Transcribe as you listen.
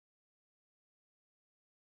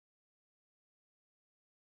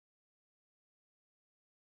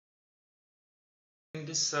in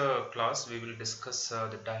this class we will discuss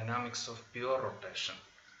the dynamics of pure rotation.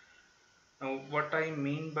 Now what I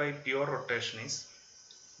mean by pure rotation is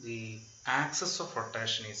the axis of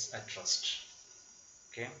rotation is at rest.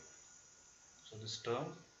 Okay, so this term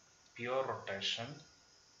pure rotation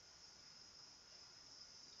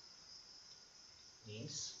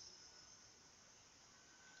means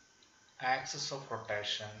axis of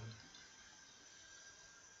rotation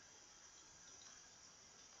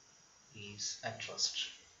is at rest.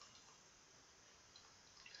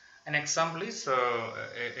 An example is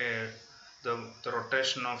the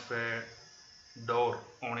rotation of a door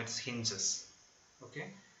on its hinges. Okay,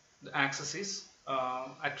 the axis is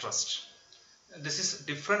at rest. This is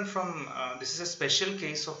different from this is a special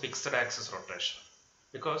case of fixed axis rotation,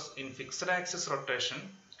 because in fixed axis rotation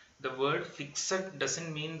the word fixed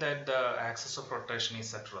doesn't mean that the axis of rotation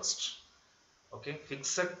is at rest. Okay,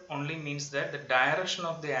 fixed only means that the direction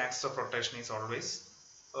of the axis of rotation is always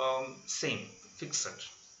same, fixed,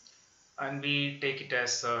 and we take it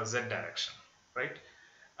as z direction, right?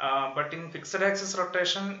 But in fixed axis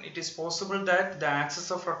rotation it is possible that the axis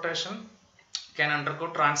of rotation can undergo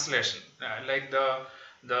translation, like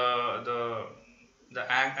the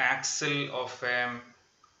axle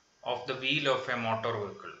of the wheel of a motor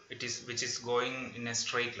vehicle, which is going in a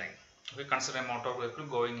straight line. We consider a motor vehicle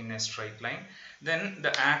going in a straight line, then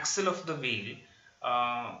the axle of the wheel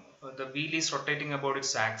is rotating about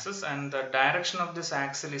its axis, and the direction of this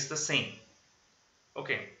axle is the same.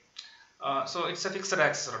 Okay, so it's a fixed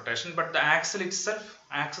axis rotation, but the axis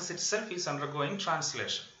itself is undergoing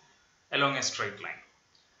translation along a straight line.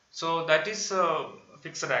 So that is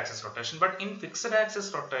fixed axis rotation. But in fixed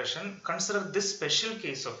axis rotation, consider this special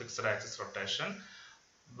case of fixed axis rotation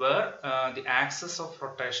where the axis of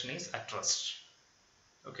rotation is at rest.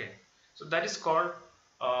 Okay, so that is called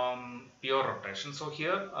pure rotation. So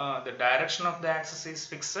here the direction of the axis is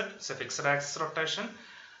fixed. It's a fixed axis rotation.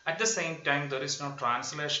 At the same time, there is no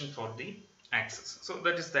translation for the axis. So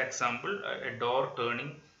that is the example, a door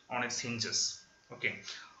turning on its hinges. Okay,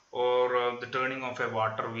 or the turning of a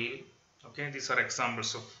water wheel. Okay, these are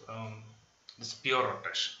examples of this pure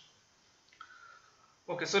rotation.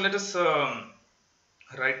 Okay, so let us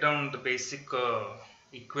write down the basic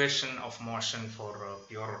equation of motion for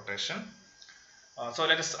pure rotation. So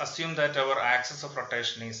let us assume that our axis of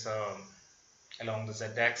rotation is along the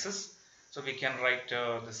z-axis. So we can write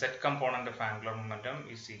the z component of angular momentum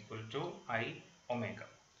is equal to I omega.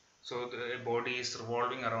 So the body is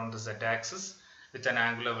revolving around the z-axis with an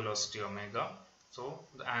angular velocity omega. So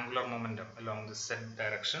the angular momentum along the z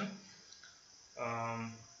direction,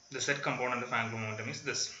 the z component of angular momentum is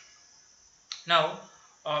this. Now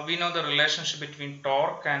we know the relationship between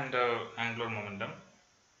torque and angular momentum.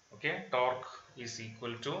 Okay, torque is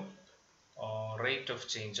equal to rate of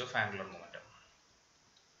change of angular momentum.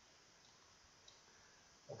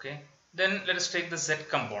 Okay, then let us take the z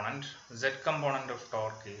component. Z component of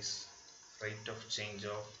torque is rate of change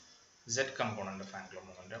of z component of angular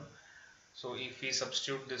momentum. So if we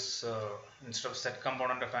substitute this instead of z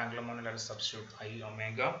component of angular momentum, let us substitute I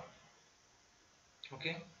omega.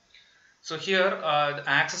 Okay, so here the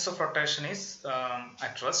axis of rotation is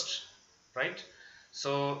at rest, right?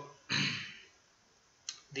 So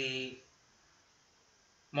the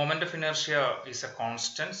moment of inertia is a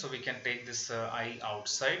constant, so we can take this I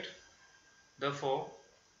outside. Therefore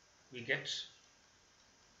we get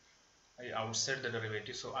I outside the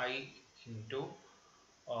derivative, so I into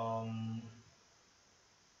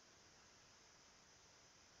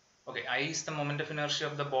okay, I is the moment of inertia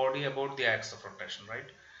of the body about the axis of rotation, right?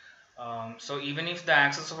 So even if the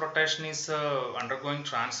axis of rotation is undergoing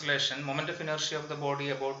translation, moment of inertia of the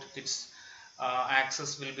body about its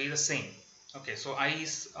axis will be the same. Okay, so I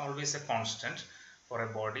is always a constant for a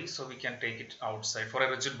body, so we can take it outside for a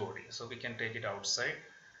rigid body, so we can take it outside.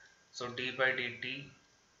 So d by dt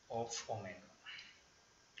of omega,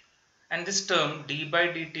 and this term d by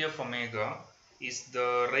dt of omega is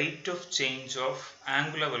the rate of change of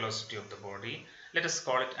angular velocity of the body. Let us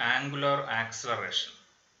call it angular acceleration.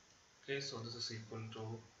 Okay, so this is equal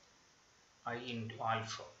to I into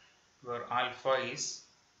alpha, where alpha is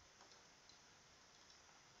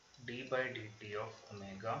d by dt of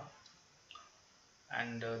omega,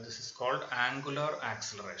 and this is called angular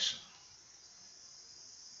acceleration,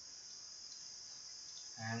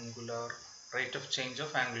 angular rate of change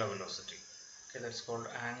of angular velocity. Okay, that's called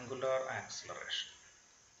angular acceleration.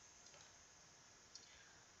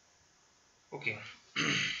 Okay.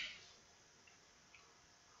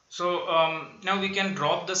 So now we can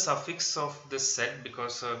drop the suffix of this z,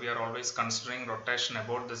 because we are always considering rotation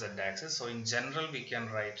about the z axis. So in general we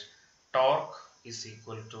can write torque is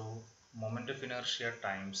equal to moment of inertia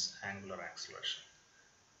times angular acceleration.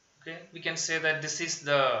 Okay, we can say that this is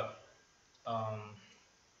the um,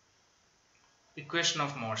 equation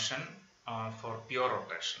of motion for pure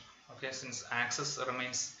rotation. Okay, since axis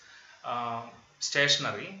remains uh,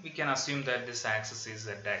 stationary, we can assume that this axis is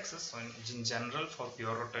z axis. So in general, for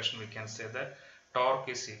pure rotation, we can say that torque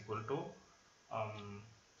is equal to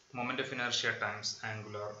moment of inertia times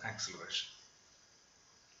angular acceleration.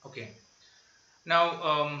 Okay,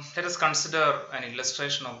 now let us consider an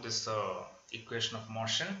illustration of this equation of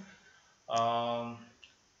motion. um,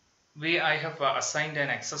 I have assigned an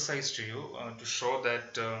exercise to you to show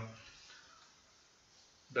that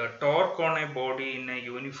the torque on a body in a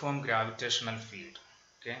uniform gravitational field.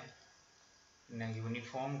 Okay, in a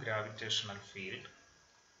uniform gravitational field,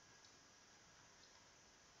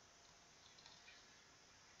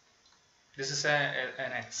 this is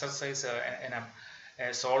an exercise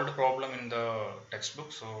a solved problem in the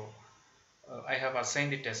textbook, so I have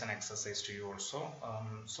assigned it as an exercise to you also.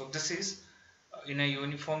 So this is in a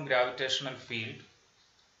uniform gravitational field,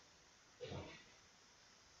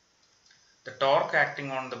 the torque acting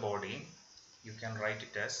on the body, you can write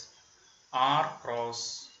it as R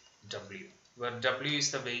cross W, where W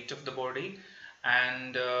is the weight of the body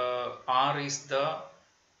and R is the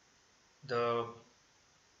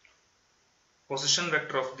position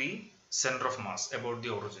vector of the center of mass about the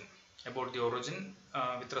origin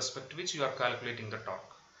with respect to which you are calculating the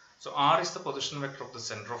torque. So R is the position vector of the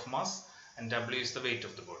center of mass and W is the weight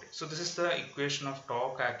of the body. So this is the equation of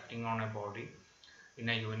torque acting on a body in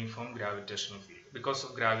a uniform gravitational field because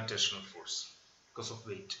of gravitational force, because of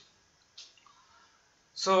weight.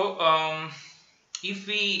 So if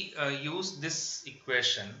we use this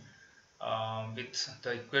equation with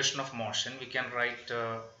the equation of motion, we can write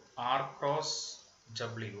R cross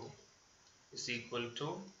W is equal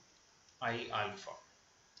to I alpha.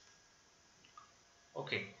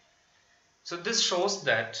 Okay, so this shows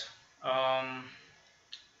that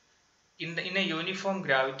in a uniform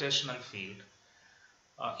gravitational field,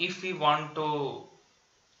 if we want to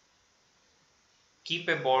keep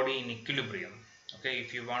a body in equilibrium, okay,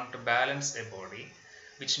 if you want to balance a body,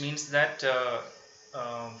 which means that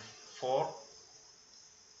for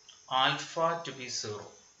alpha to be 0,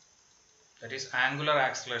 that is angular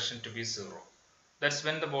acceleration to be 0, that's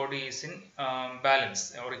when the body is in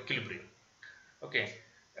balance or equilibrium. Okay,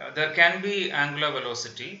 there can be angular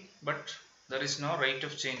velocity, but there is no rate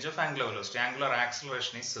of change of angular velocity. Angular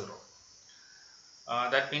acceleration is 0.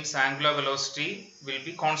 That means angular velocity will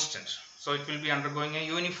be constant. So it will be undergoing a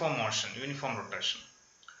uniform motion, uniform rotational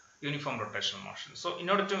motion. So in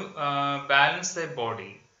order to balance the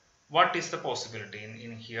body, what is the possibility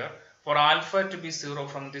in here? For alpha to be 0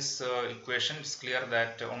 from this equation, it's clear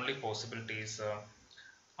that only possibility is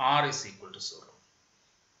R is equal to 0.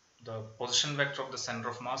 The position vector of the center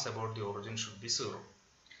of mass about the origin should be 0.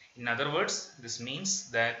 In other words, this means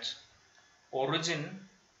that origin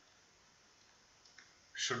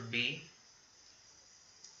should be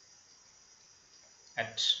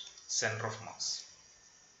at center of mass.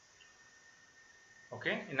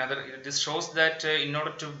 Okay, this shows that in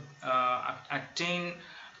order to attain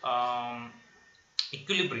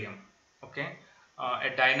equilibrium, okay, a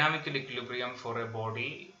dynamical equilibrium for a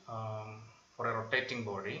body, for a rotating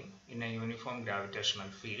body in a uniform gravitational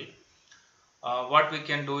field, what we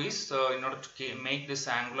can do is in order to make this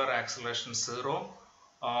angular acceleration 0,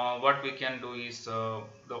 what we can do is the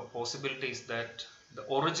possibility is that the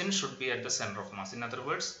origin should be at the center of mass. In other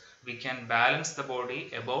words, we can balance the body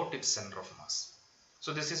about its center of mass.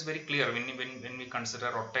 So this is very clear when we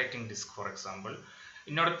consider rotating disk, for example.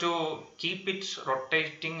 In order to keep it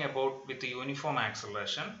rotating about with the uniform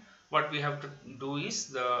acceleration, what we have to do is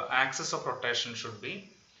the axis of rotation should be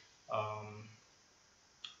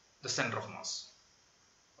the center of mass.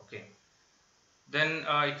 Okay, then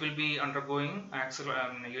it will be undergoing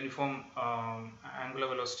uniform angular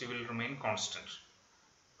velocity will remain constant,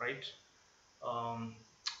 right?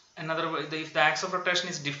 Another way, if the axis of rotation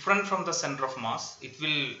is different from the center of mass, it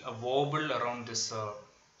will wobble around this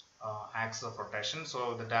axis of rotation.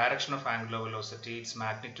 So the direction of angular velocity, its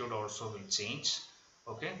magnitude also will change.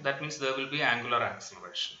 Okay, that means there will be angular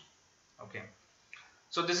acceleration. Okay,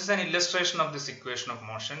 so this is an illustration of this equation of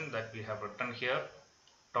motion that we have written here.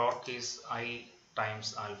 Torque is I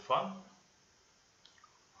times alpha,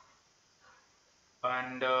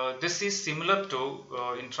 and this is similar to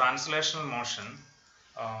in translational motion.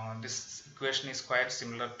 This equation is quite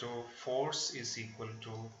similar to force is equal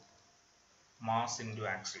to mass into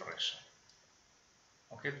acceleration.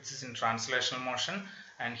 Okay, this is in translational motion,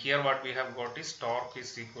 and here what we have got is torque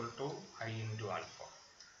is equal to I into alpha.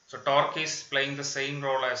 So torque is playing the same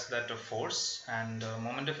role as that of force, and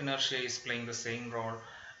moment of inertia is playing the same role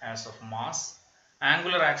as of mass.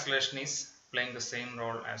 Angular acceleration is playing the same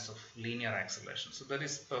role as of linear acceleration. So there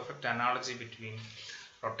is perfect analogy between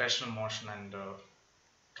rotational motion and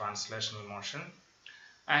translational motion.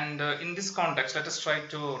 And in this context, let us try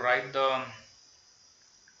to write the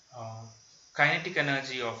uh, kinetic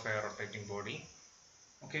energy of a rotating body.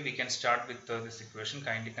 Okay, we can start with this equation.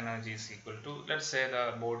 Kinetic energy is equal to, let's say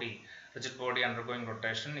the body, rigid body undergoing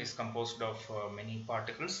rotation is composed of many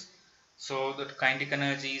particles. So the kinetic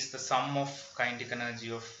energy is the sum of kinetic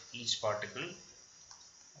energy of each particle.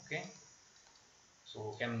 Okay,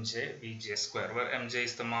 so mj vj square, where mj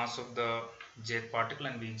is the mass of the jth particle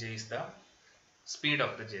and vj is the speed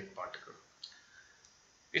of the jth particle.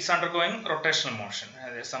 It's undergoing rotational motion.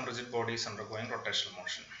 Some rigid body is undergoing rotational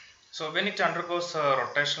motion. So when it undergoes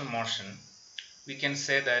rotational motion, we can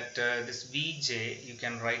say that this Vj you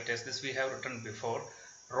can write as this, we have written before,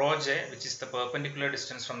 rho j, which is the perpendicular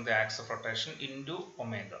distance from the axis of rotation, into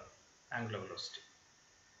omega, angular velocity.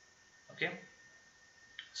 Okay,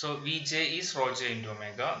 so Vj is rho j into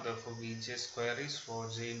omega, therefore Vj square is rho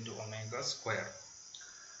j into omega square.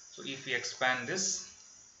 So if we expand this,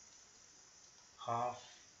 half,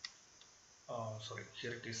 sorry,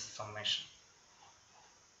 here it is summation.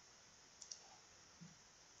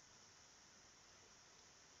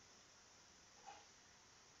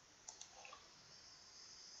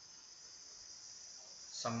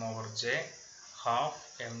 Sum over j, half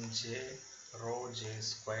mj rho j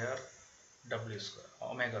square w square,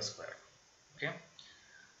 omega square. Okay,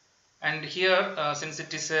 and here since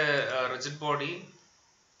it is a rigid body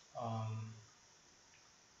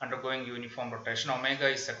undergoing uniform rotation, omega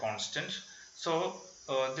is a constant. So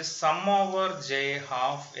this sum over j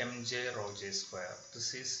half mj rho j square,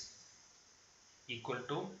 this is equal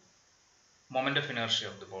to moment of inertia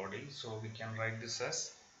of the body. So we can write this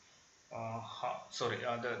as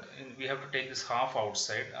we have to take this half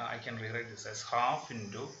outside. I can rewrite this as half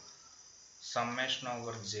into summation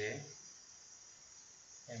over j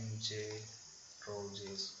mj rho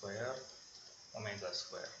j square omega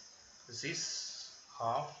square. This is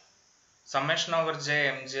half summation over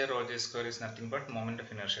j mj rho j square is nothing but moment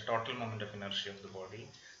of inertia, total moment of inertia of the body.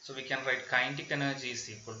 So we can write kinetic energy is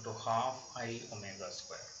equal to half I omega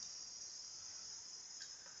square.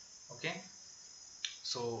 Okay,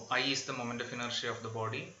 so I is the moment of inertia of the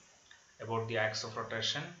body about the axis of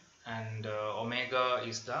rotation, and omega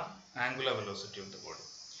is the angular velocity of the body.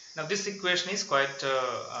 Now this equation is quite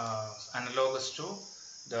analogous to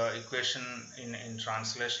the equation in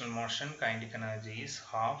translational motion. Kinetic energy is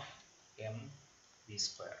half m v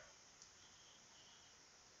square.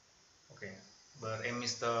 Okay, where m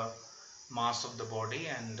is the mass of the body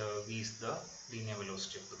and v is the linear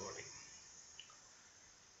velocity of the body.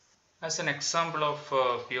 As an example of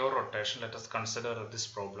pure rotation, let us consider this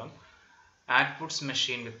problem. Atwood's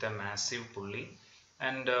machine with a massive pulley,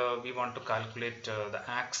 and we want to calculate the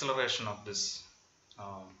acceleration of this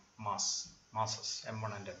masses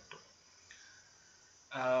m1 and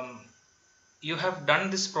m2. You have done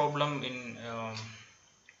this problem in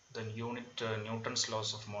the unit Newton's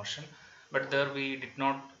laws of motion, but there we did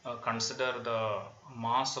not consider the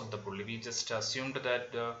mass of the pulley. We just assumed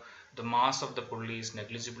that the mass of the pulley is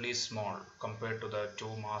negligibly small compared to the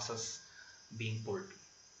two masses being pulled.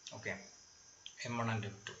 Okay, m1 and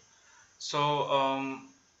m2. So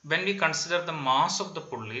when we consider the mass of the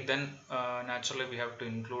pulley, then naturally we have to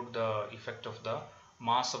include the effect of the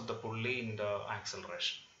mass of the pulley in the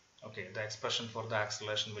acceleration. Okay, the expression for the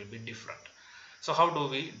acceleration will be different. So how do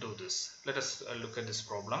we do this? Let us look at this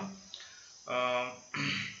problem.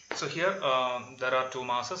 So here there are two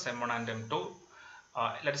masses m1 and m2.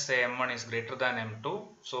 Let us say m1 is greater than m2.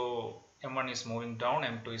 So m1 is moving down,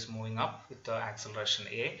 m2 is moving up with the acceleration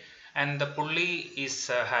a, and the pulley is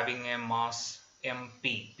having a mass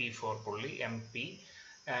mp, p for pulley, mp,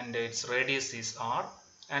 and its radius is r,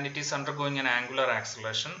 and it is undergoing an angular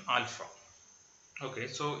acceleration alpha. Okay,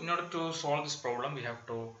 so in order to solve this problem, we have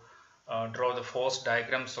to draw the force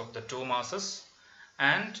diagrams of the two masses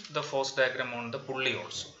and the force diagram on the pulley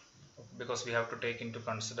also, because we have to take into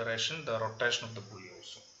consideration the rotation of the pulley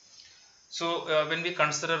also. So when we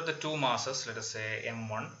consider the two masses, let us say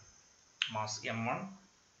m1, mass m1,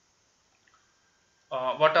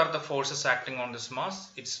 what are the forces acting on this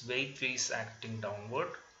mass? Its weight is acting downward.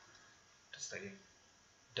 Let us say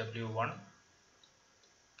w1,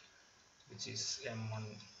 which is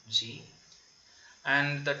m1g,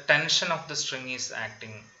 and the tension of the string is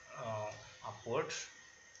acting upward.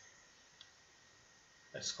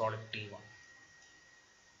 Let's call it T1.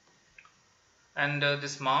 and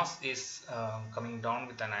this mass is coming down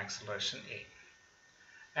with an acceleration a.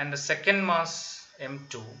 And the second mass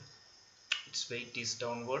m2, its weight is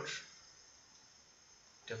downward,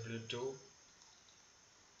 w2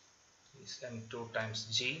 is m2 times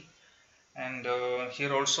g, and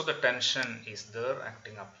here also the tension is there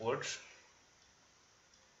acting upwards,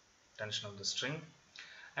 tension of the string,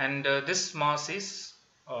 and this mass is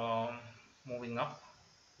moving up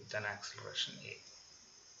with an acceleration a.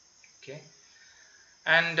 Okay,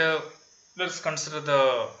 and let's consider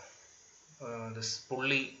the this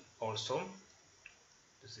pulley also.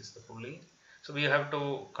 This is the pulley. So we have to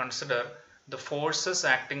consider the forces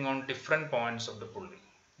acting on different points of the pulley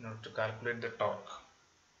in order to calculate the torque.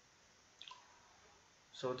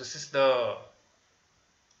 So this is the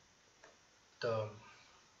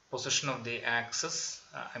position of the axis,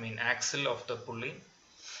 axle of the pulley.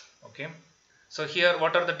 Okay. So here,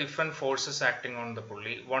 what are the different forces acting on the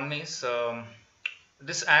pulley? One is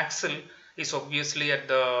this axle is obviously at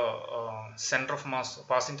the center of mass,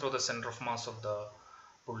 passing through the center of mass of the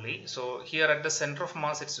pulley. So here at the center of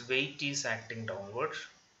mass, its weight is acting downward.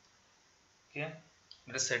 Okay,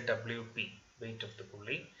 let us say WP, weight of the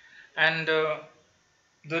pulley, and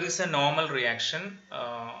there is a normal reaction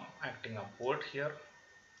acting upward here.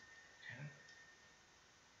 Okay.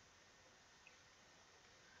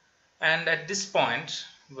 And at this point,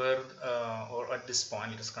 where or at this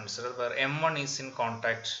point, let us consider where M1 is in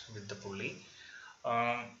contact with the pulley.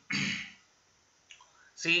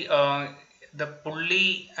 See, the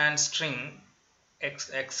pulley and string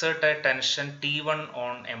exert a tension T1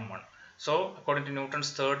 on M1. So, according to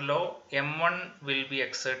Newton's third law, M1 will be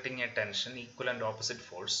exerting a tension, equal and opposite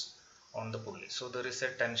force on the pulley. So, there is a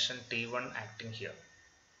tension T1 acting here.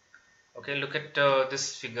 Okay, look at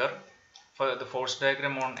this figure for the force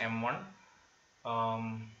diagram on M1.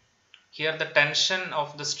 Here the tension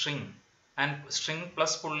of the string and string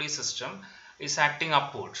plus pulley system is acting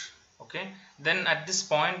upwards. Okay, then at this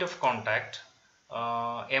point of contact,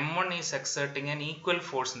 M1 is exerting an equal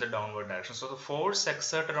force in the downward direction. So the force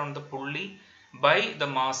exerted on the pulley by the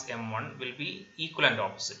mass M1 will be equal and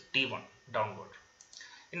opposite, T1 downward.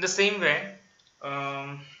 In the same way,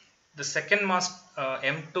 the second mass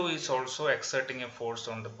M2 is also exerting a force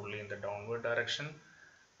on the pulley in the downward direction,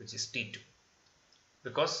 which is T2,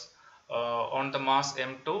 because on the mass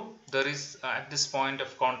M2 there is at this point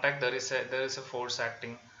of contact there is a force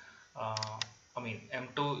acting.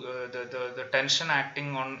 M2 the tension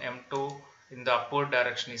acting on M2 in the upward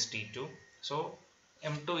direction is T2. So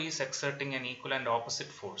M2 is exerting an equal and opposite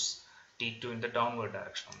force T2 in the downward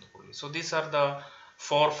direction on the pulley. So these are the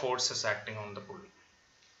four forces acting on the pulley.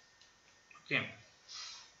 Okay,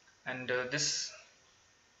 and this.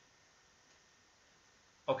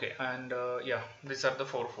 Okay, and yeah, these are the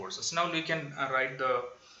four forces. Now we can write the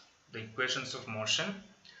equations of motion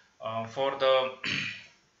for the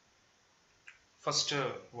first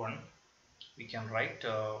one. We can write,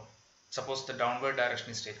 suppose the downward direction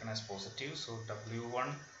is taken as positive, so W1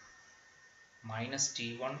 minus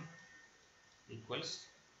T1 equals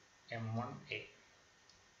M1A.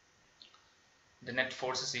 The net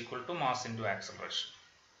force is equal to mass into acceleration.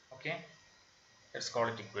 Okay, let's call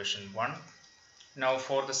it equation 1. Now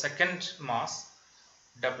for the second mass,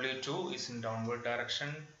 W2 is in downward direction,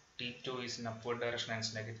 T2 is in upward direction and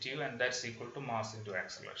it's negative, and that's equal to mass into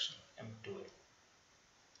acceleration, M2A.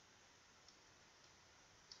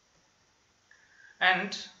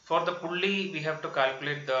 And for the pulley, we have to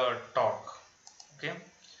calculate the torque. Okay.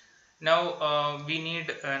 Now we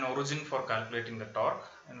need an origin for calculating the torque.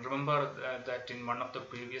 And remember that in one of the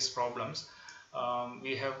previous problems,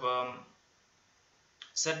 we have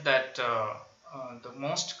said that the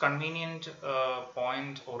most convenient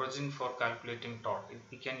point origin for calculating torque,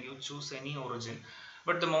 we can choose any origin,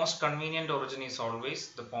 but the most convenient origin is always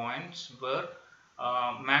the point where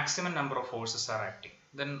maximum number of forces are acting.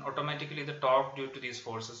 Then automatically the torque due to these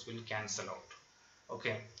forces will cancel out.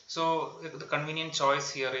 Okay, so the convenient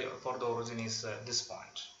choice here for the origin is this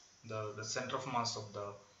point, the center of mass of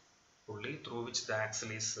the pulley through which the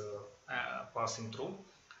axle is passing through.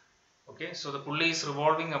 Okay, so the pulley is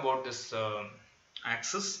revolving about this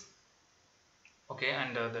axis. Okay,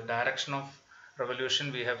 and the direction of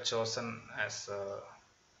revolution we have chosen as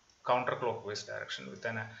counterclockwise direction with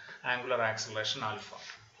an angular acceleration alpha.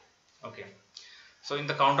 Okay, so in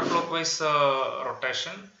the counterclockwise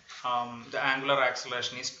rotation, the angular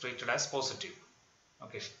acceleration is treated as positive.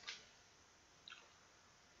 Okay,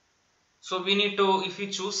 so we need to, if we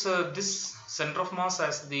choose this center of mass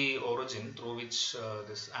as the origin through which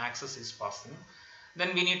this axis is passing,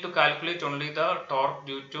 then we need to calculate only the torque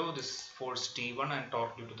due to this force T1 and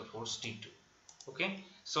torque due to the force T2. Okay,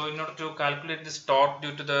 So in order to calculate this torque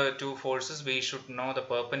due to the two forces, we should know the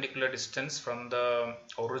perpendicular distance from the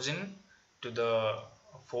origin to the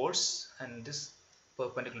force, and this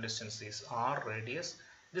perpendicular distance is r radius.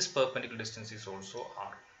 This perpendicular distance is also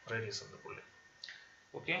r radius of the pulley.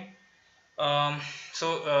 Okay.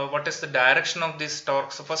 What is the direction of this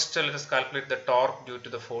torque? So first let us calculate the torque due to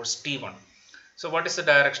the force T1. So what is the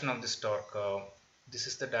direction of this torque? This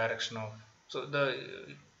is the direction of, so the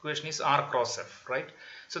equation is r cross f, right?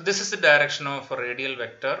 So this is the direction of a radial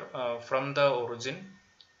vector from the origin,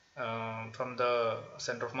 from the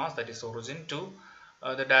center of mass, that is origin, to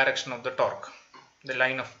the direction of the torque, the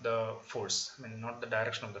line of the force. I mean, not the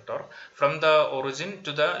direction of the torque, from the origin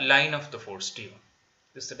to the line of the force T1.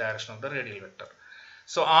 This is the direction of the radial vector.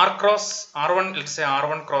 So r cross r1, let's say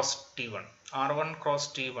r1 cross t1. r1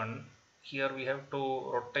 cross t1, here we have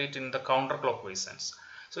to rotate in the counterclockwise sense.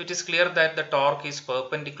 So it is clear that the torque is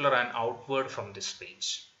perpendicular and outward from this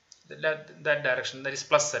page. That direction, that is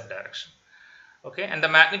plus that direction. Okay, and the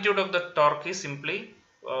magnitude of the torque is simply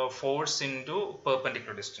force into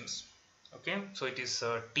perpendicular distance. Okay, so it is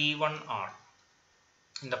T1R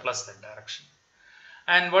in the plus that direction.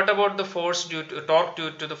 And what about the force due to torque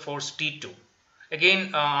due to the force T2?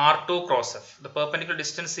 Again, R2 cross F. The perpendicular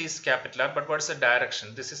distance is capital R, but what is the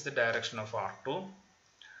direction? This is the direction of R2.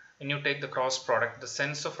 When you take the cross product, the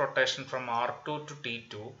sense of rotation from R2 to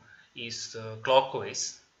T2 is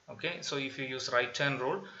clockwise. Okay, so if you use right hand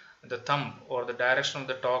rule, the thumb or the direction of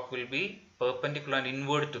the torque will be perpendicular and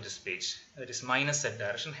inward to this page. That is minus that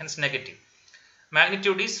direction, hence negative.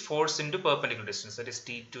 Magnitude is force into perpendicular distance, that is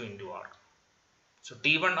T2 into R. So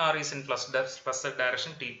T1R is in plus that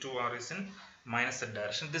direction, T2R is in minus that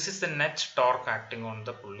direction. This is the net torque acting on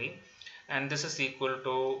the pulley, and this is equal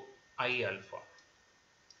to I alpha,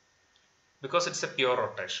 because it's a pure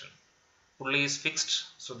rotation. Pulley is fixed,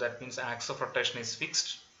 so that means axis of rotation is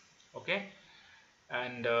fixed. Okay,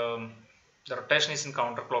 and the rotation is in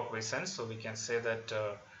counterclockwise sense, so we can say that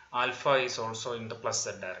alpha is also in the plus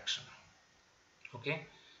z direction. Okay,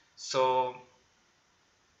 so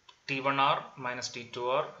T1R minus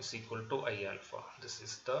T2R is equal to I alpha. This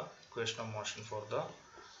is the equation of motion for the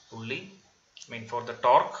pulley, I mean for the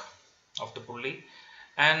torque of the pulley.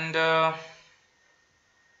 And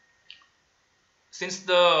since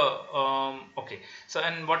the okay, so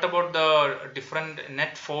and what about the different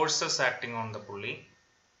net forces acting on the pulley?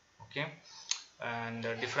 Okay, and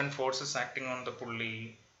different forces acting on the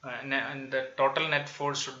pulley, and the total net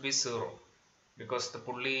force should be 0, because the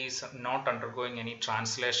pulley is not undergoing any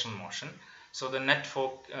translation motion. So the net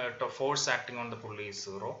force acting on the pulley is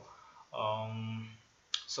 0.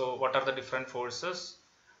 So what are the different forces?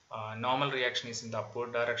 Normal reaction is in the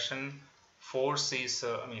upward direction. Force is,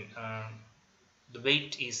 the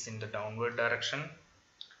weight is in the downward direction.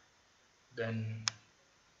 Then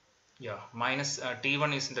yeah, minus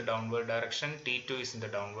T1 is in the downward direction, T2 is in the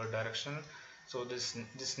downward direction. So this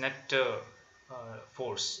net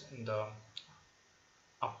force in the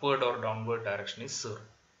upward or downward direction is 0.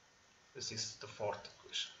 This is the fourth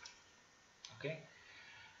equation. Okay,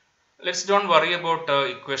 let's don't worry about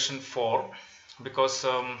equation 4, because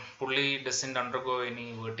pulley doesn't undergo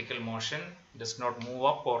any vertical motion, does not move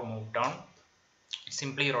up or move down. It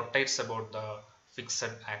simply rotates about the fixed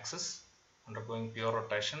axis, undergoing pure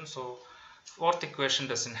rotation. So fourth equation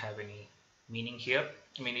doesn't have any meaning here.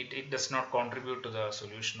 I mean, it does not contribute to the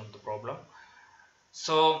solution of the problem.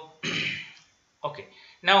 So okay,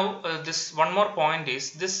 now this one more point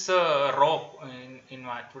is this rope in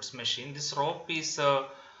Atwood's machine. This rope is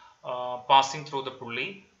passing through the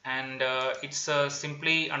pulley, and it's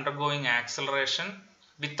simply undergoing acceleration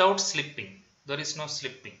without slipping. There is no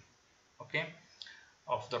slipping, okay,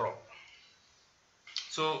 of the rope.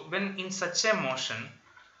 So when in such a motion,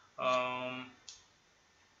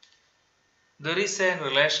 there is a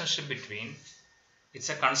relationship between, it's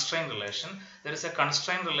a constraint relation, there is a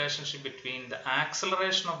constraint relationship between the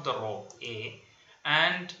acceleration of the rope A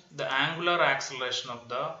and the angular acceleration of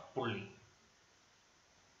the pulley.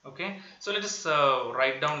 Okay, so let us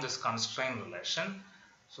write down this constraint relation.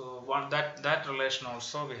 So that relation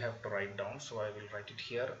also we have to write down, so I will write it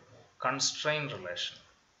here, constraint relation.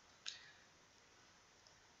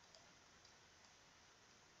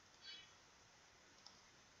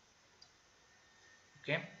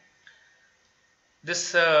 Okay,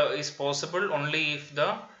 this is possible only if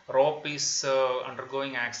the rope is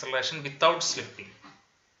undergoing acceleration without slipping.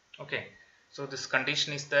 Okay, so this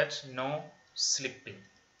condition is that no slipping.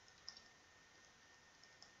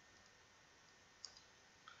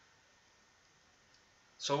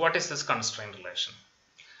 So what is this constraint relation?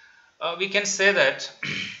 We can say that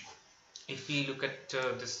if we look at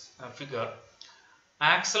this figure,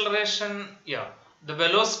 Acceleration, yeah, the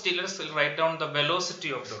velocity, let's write down the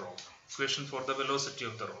velocity of the rope. Equation for the velocity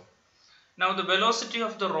of the rope. Now the velocity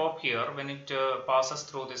of the rope here, when it passes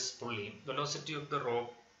through this pulley, velocity of the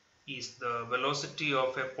rope is the velocity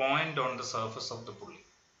of a point on the surface of the pulley.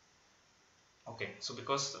 Okay, so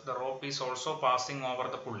because the rope is also passing over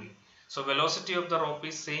the pulley, so velocity of the rope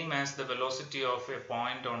is same as the velocity of a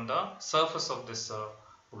point on the surface of this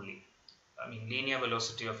pulley. I mean linear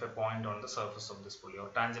velocity of a point on the surface of this pulley, or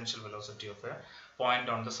tangential velocity of a point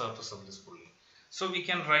on the surface of this pulley. So we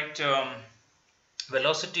can write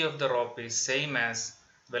velocity of the rope is same as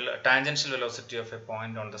tangential velocity of a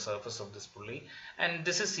point on the surface of this pulley, and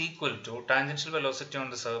this is equal to tangential velocity on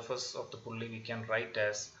the surface of the pulley we can write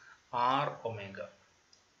as r omega.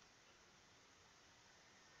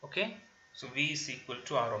 Okay, so v is equal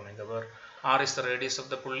to r omega, where r is the radius of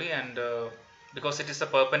the pulley, and because it is a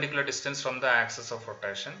perpendicular distance from the axis of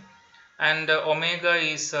rotation, and omega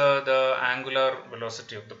is the angular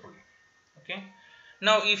velocity of the pulley. Okay,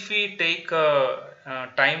 now if we take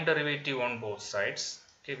time derivative on both sides,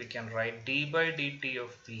 okay, we can write d by dt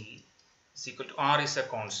of v is equal to, r is a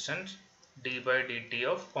constant, d by dt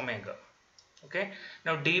of omega. Okay,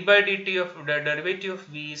 now d by dt of the derivative of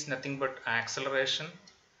v is nothing but acceleration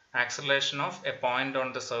of a point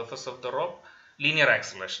on the surface of the rope, linear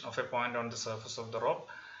acceleration of a point on the surface of the rope,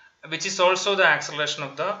 which is also the acceleration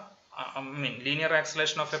of the linear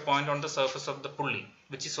acceleration of a point on the surface of the pulley,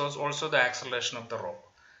 which is also the acceleration of the rope.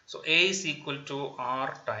 So a is equal to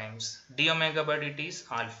r times d omega by dt is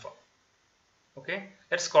alpha. Okay,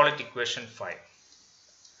 let's call it equation 5.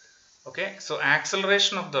 Okay, so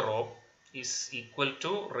acceleration of the rope is equal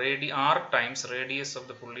to r times radius of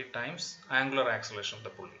the pulley times angular acceleration of the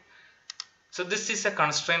pulley. So this is a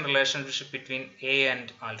constraint relationship between a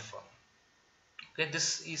and alpha. Okay,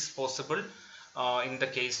 this is possible in the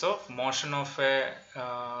case of motion of a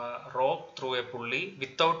rope through a pulley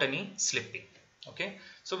without any slipping. Okay,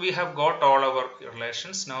 so we have got all our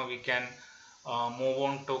relations. Now we can move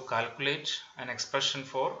on to calculate an expression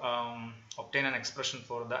for obtain an expression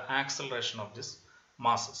for the acceleration of these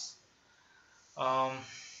masses.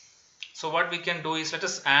 So what we can do is, let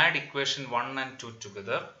us add equation 1 and 2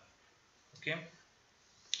 together. Okay,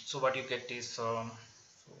 so what you get is so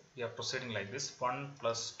we are proceeding like this, 1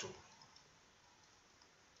 plus 2.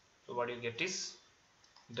 So what you get is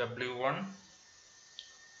W1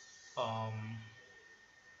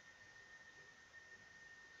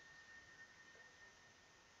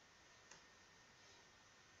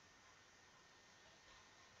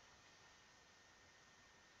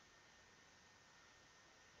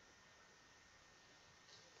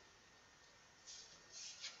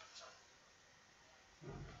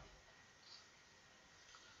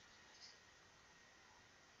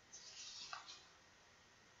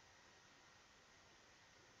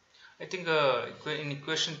 I think in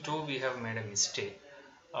equation 2 we have made a mistake,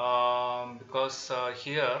 because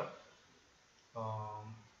here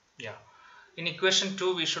yeah, in equation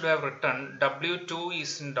 2 we should have written W2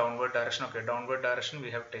 is in downward direction. Okay, downward direction we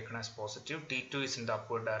have taken as positive, T2 is in the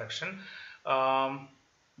upward direction,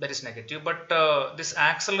 that is negative, but this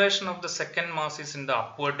acceleration of the second mass is in the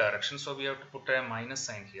upward direction, so we have to put a minus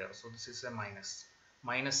sign here. So this is a minus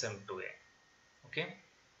m2a. Okay,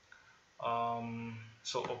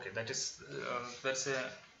 so okay, that's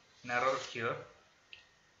an error here,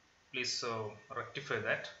 please rectify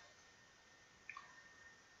that.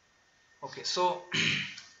 Okay, so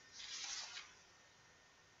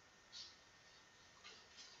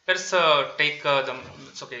let's take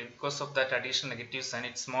it's okay, because of that additional negative sign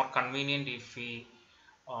it's more convenient if we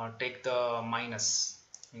take the minus,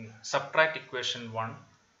 subtract equation 1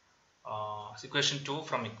 equation 2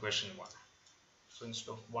 from equation 1. So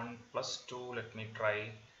instead of 1 plus 2, let me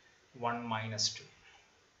try 1 minus 2.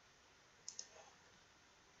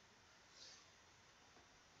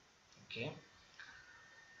 Okay,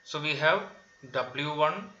 so we have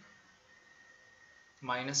W1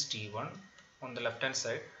 minus T1. On the left hand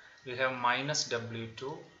side we have minus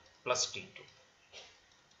W2 plus T2.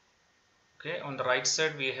 Okay, on the right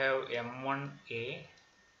side we have M1A,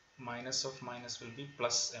 minus of minus will be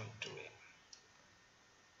plus M2A.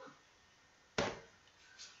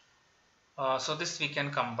 So this we can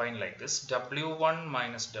combine like this, W1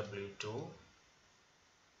 minus W2.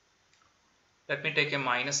 Let me take a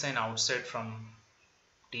minus sign outside from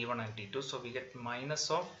T1 and T2, so we get minus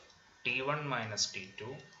of T1 minus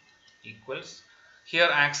T2 equals, here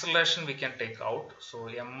acceleration we can take out, so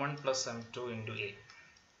M1 plus M2 into A.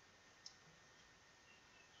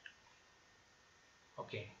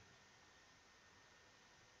 Okay,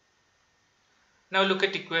 now look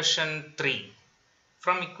at equation 3.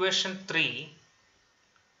 From equation 3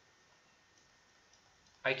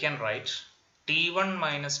 I can write T1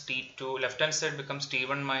 minus T2, left hand side becomes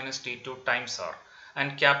T1 minus T2 times R,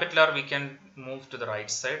 and capital R we can move to the right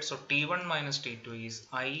side. So T1 minus T2 is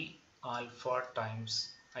I alpha times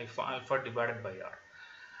alpha divided by R,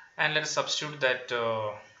 and let us substitute that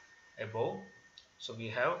above. So we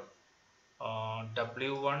have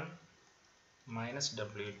W1 minus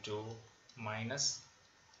W2 minus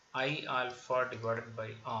I alpha divided by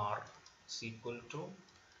R is equal to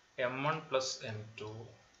M1 plus M2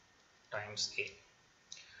 times A.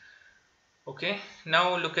 Okay,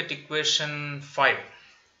 now look at equation 5.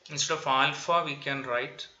 Instead of alpha we can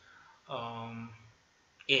write A.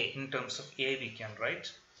 In terms of A we can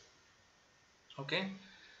write. Okay,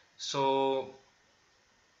 so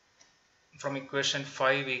from equation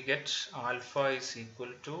 5 we get alpha is equal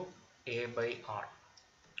to A by R.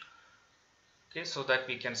 Okay, so that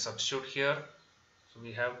we can substitute here. So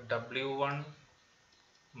we have W1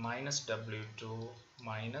 minus W2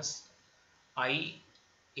 minus I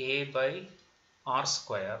A by R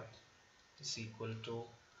square is equal to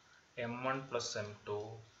M1 plus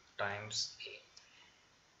M2 times A.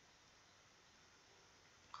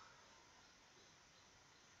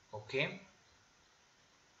 Okay,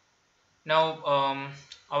 now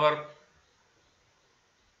our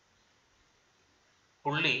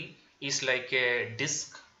pulley is like a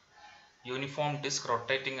disc, uniform disc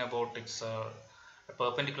rotating about its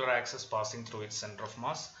perpendicular axis passing through its center of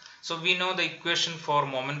mass. So we know the equation for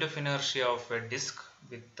moment of inertia of a disc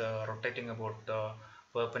with rotating about the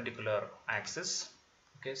perpendicular axis.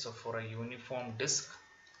 Okay, so for a uniform disc,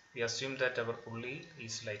 we assume that our pulley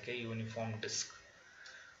is like a uniform disc.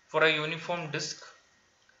 For a uniform disc,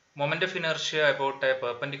 moment of inertia about a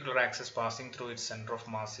perpendicular axis passing through its center of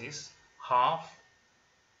mass is half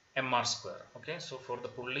mr square. Okay, so for the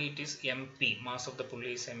pulley it is mp, mass of the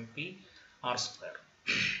pulley is mp r square.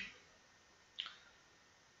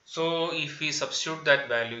 So if we substitute that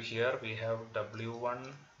value here, we have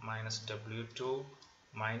W1 minus W2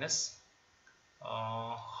 minus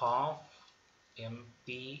half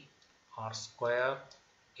mp r square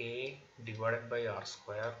A divided by r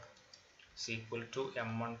square is equal to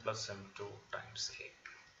m1 plus m2 times A.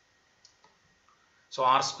 So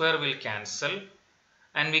r square will cancel,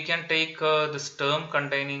 and we can take this term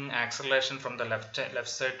containing acceleration from the left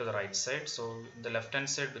side to the right side. So the left hand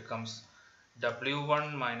side becomes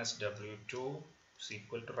W1 minus W2 is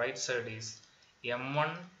equal to, right side is m1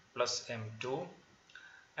 plus m2,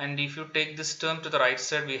 and if you take this term to the right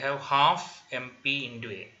side, we have half mp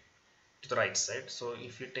into A to the right side. So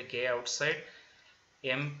if you take A outside,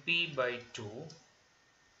 mp by 2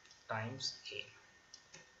 times A.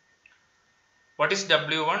 What is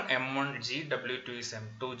W1? M1G, W2 is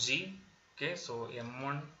M2G. Okay, so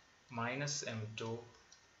M1 minus M2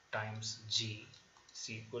 times G is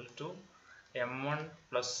equal to M1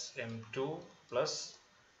 plus M2 plus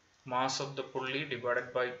mass of the pulley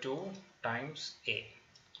divided by 2 times A.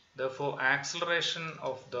 Therefore, acceleration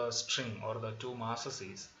of the string or the two masses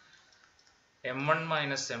is M1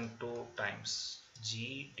 minus M2 times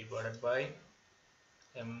G divided by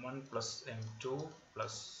M1 plus M2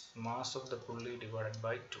 plus mass of the pulley divided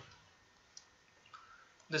by 2.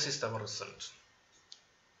 This is our result.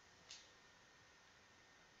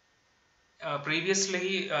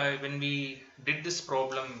 Previously, when we did this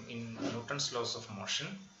problem in Newton's laws of motion,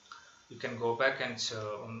 you can go back and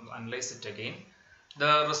analyze it again.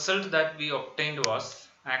 The result that we obtained was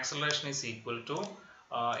acceleration is equal to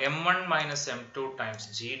m1 minus m2 times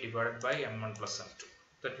g divided by m1 plus m2.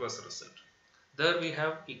 That was the result. There we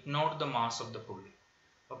have ignored the mass of the pulley.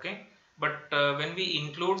 Okay, but when we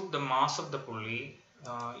include the mass of the pulley,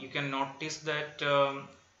 you can notice that the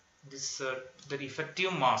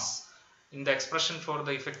effective mass in the expression for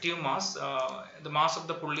the effective mass, the mass of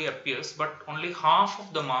the pulley appears, but only half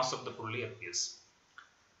of the mass of the pulley appears.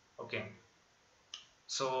 Okay,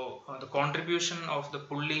 so the contribution of the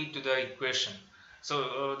pulley to the equation.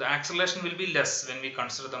 So the acceleration will be less when we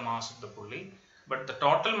consider the mass of the pulley, but the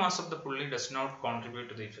total mass of the pulley does not contribute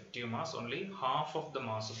to the effective mass. Only half of the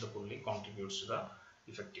mass of the pulley contributes to the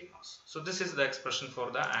effective mass. So this is the expression for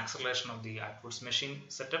the acceleration of the Atwood's machine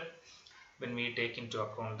setup when we take into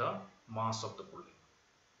account the mass of the pulley.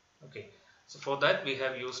 Okay, so for that we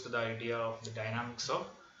have used the idea of the dynamics of,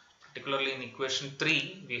 particularly in equation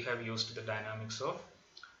 3 we have used the dynamics of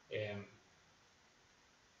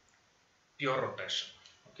pure rotation.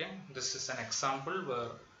 Okay, this is an example where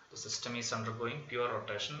the system is undergoing pure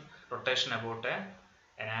rotation about an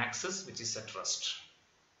axis which is at rest.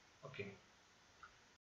 Okay.